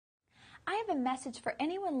I have a message for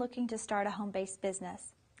anyone looking to start a home-based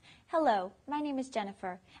business. Hello, my name is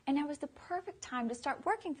Jennifer, and now is the perfect time to start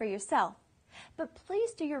working for yourself. But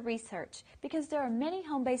please do your research because there are many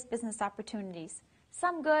home-based business opportunities,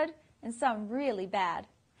 some good and some really bad.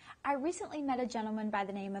 I recently met a gentleman by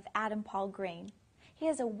the name of Adam Paul Green. He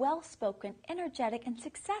is a well-spoken, energetic, and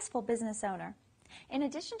successful business owner. In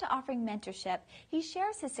addition to offering mentorship, he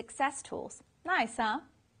shares his success tools. Nice, huh?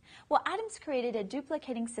 Well, Adam's created a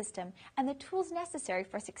duplicating system and the tools necessary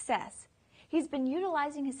for success. He's been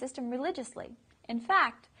utilizing his system religiously. In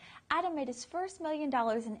fact, Adam made his first $1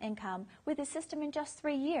 million in income with his system in just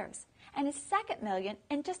 3 years, and his second $1 million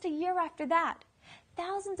in just a year after that.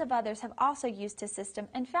 Thousands of others have also used his system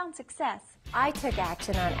and found success. I took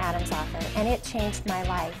action on Adam's offer, and it changed my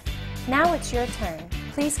life. Now it's your turn.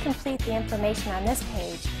 Please complete the information on this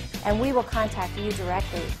page, and we will contact you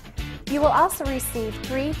directly. You will also receive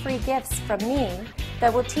 3 free gifts from me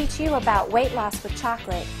that will teach you about weight loss with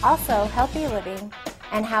chocolate, also healthy living,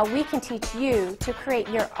 and how we can teach you to create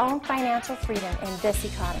your own financial freedom in this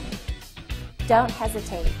economy. Don't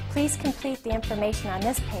hesitate. Please complete the information on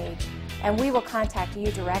this page, and we will contact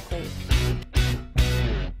you directly.